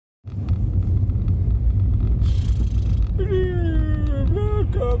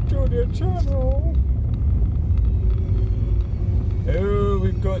Welcome to the channel. Oh,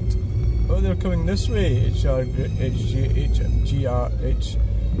 we've got. Oh, they're coming this way. H and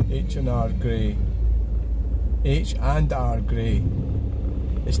R grey. H and R grey.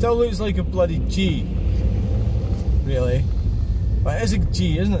 It still looks like a bloody G. Really, but it is a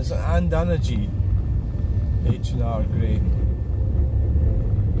G, isn't it? It's an and a G. H and R grey.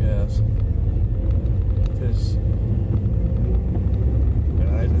 Yes, it is.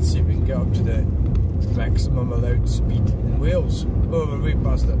 Let's see if we can get up to the maximum allowed speed in Wales. Oh, we're way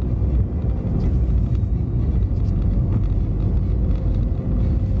past it.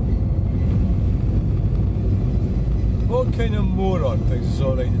 What kind of moron thinks it's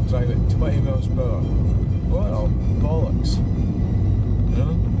alright to drive at 20 miles per hour? What a bollocks. You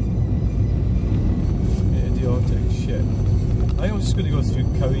know? Idiotic shit. I think I'm just going to go through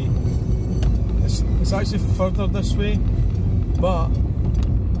Cowie. It's actually further this way, but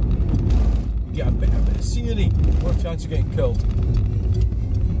you get a bit of scenery, more chance of getting killed.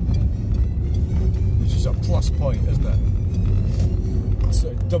 Which is a plus point, isn't it? It's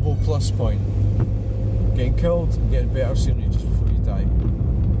a double plus point. Getting killed and getting better scenery just before you die.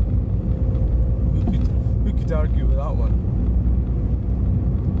 Who could argue with that one?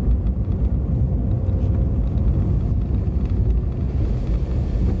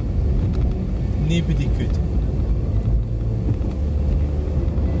 Nobody could.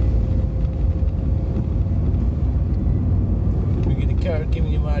 We get the car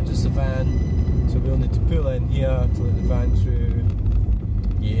giving you just the van, so we'll need to pull in here to let the van through.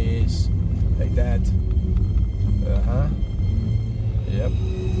 Yes, like that. Yep.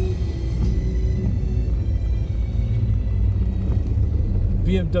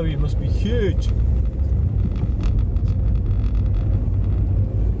 BMW must be huge. I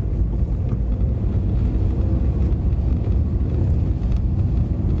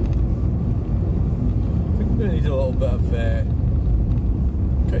think we're going to need a little bit of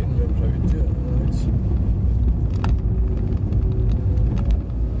can't remember how to do it.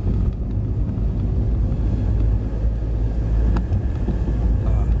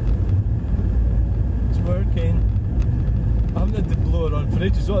 I haven't had the blower on for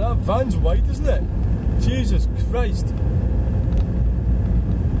ages. Oh, that van's wide, isn't it? Jesus Christ.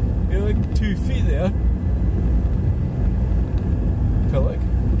 You're like 2 feet there. Pillock.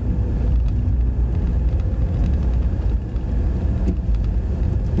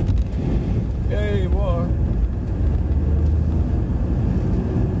 Yay, water.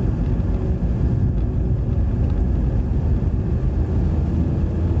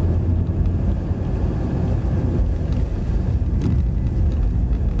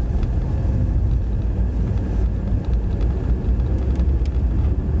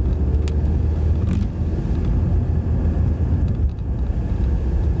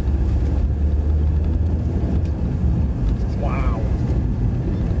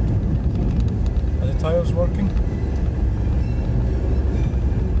 Tyres working.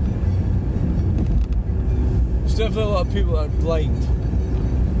 There's definitely a lot of people that are blind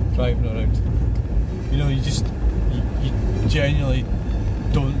driving around. You know, you genuinely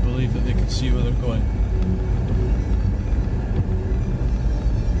don't believe that they can see where they're going.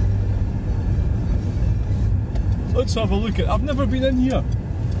 Let's have a look at. I've never been in here.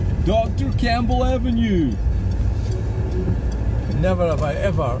 Dr. Campbell Avenue. Never have I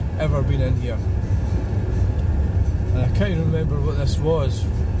ever been in here. And I can't even remember what this was.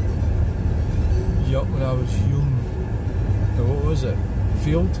 Yup, when I was young. Now, what was it?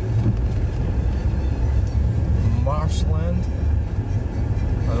 Field? Marshland?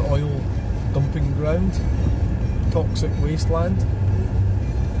 An oil dumping ground? Toxic wasteland?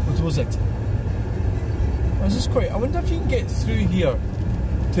 What was it? This is quite. I wonder if you can get through here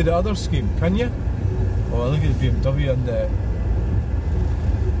to the other scheme. Can you? Oh, look at the BMW and the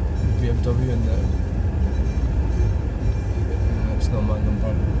BMW and the. It's not my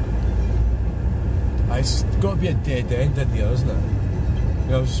number. It's got to be a dead end in here, isn't it?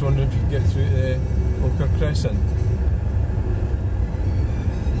 I was just wondering if you could get through the Ochre Crescent.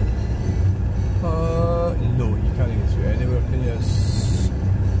 No, you can't get through anywhere, can you?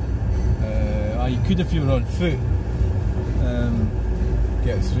 You could if you were on foot.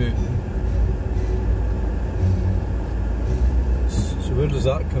 Get through. So where does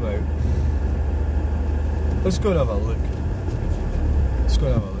that come out? Let's go and have a look. Let's go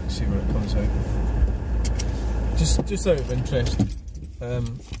and have a look, see where it comes out. Just out of interest.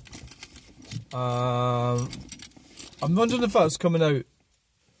 I'm wondering if that's coming out.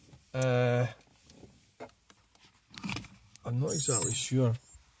 I'm not exactly sure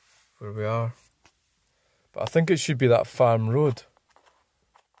where we are, but I think it should be that farm road.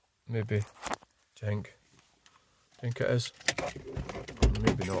 maybe. Think it is. Or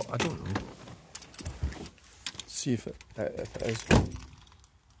maybe not. I don't know. See if it is.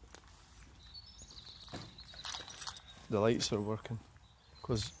 The lights are working.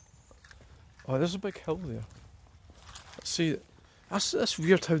 Because oh, there's a big hill there. Let's see. That's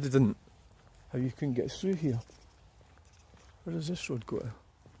weird how they didn't. How you couldn't get through here. Where does this road go to?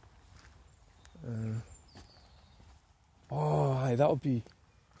 Oh, aye, that'll be.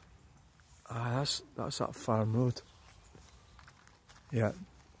 Ah, that's that farm road. Yeah.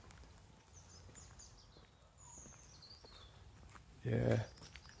 Yeah.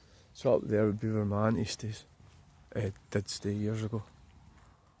 So up there would be where my auntie stays. Did stay years ago.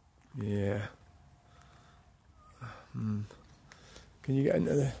 Yeah. Can you get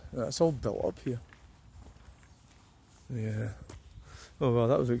into the... That's all built up here. Yeah. Oh well,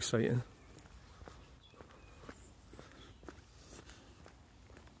 that was exciting.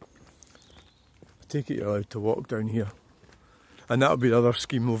 I take it you're allowed to walk down here. And that'll be the other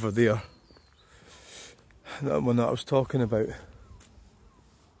scheme over there. That one that I was talking about.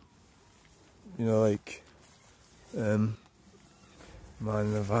 You know, like... man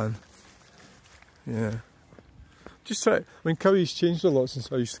in the van. Yeah. Just try... I mean, Cowie's changed a lot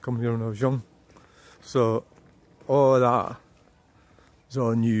since I used to come here when I was young. So, all of that is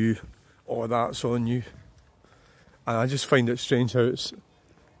all new. All of that's all new. And I just find it strange how it's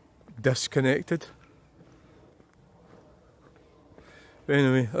disconnected. But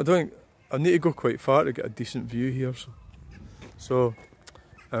anyway, I need to go quite far to get a decent view here. So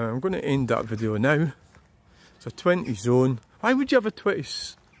I'm going to end that video now. It's a 20 zone. Why would you have a 20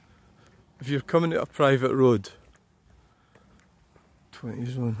 if you're coming to a private road? 20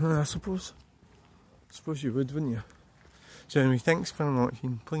 zone, I suppose you would, wouldn't you? So anyway, thanks for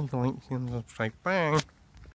watching. Please like and subscribe. Bye.